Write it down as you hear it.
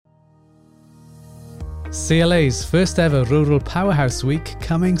CLA's first ever Rural Powerhouse Week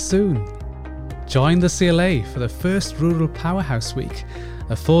coming soon. Join the CLA for the first Rural Powerhouse Week,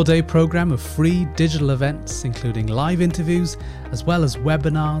 a 4-day programme of free digital events including live interviews as well as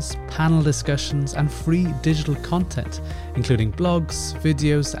webinars, panel discussions and free digital content including blogs,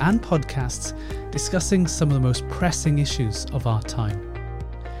 videos and podcasts discussing some of the most pressing issues of our time.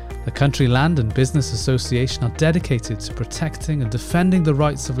 The Country Land and Business Association are dedicated to protecting and defending the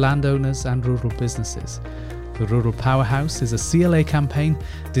rights of landowners and rural businesses. The Rural Powerhouse is a CLA campaign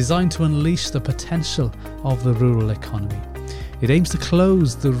designed to unleash the potential of the rural economy. It aims to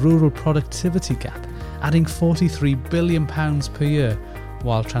close the rural productivity gap, adding £43 billion per year,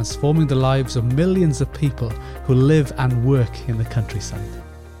 while transforming the lives of millions of people who live and work in the countryside.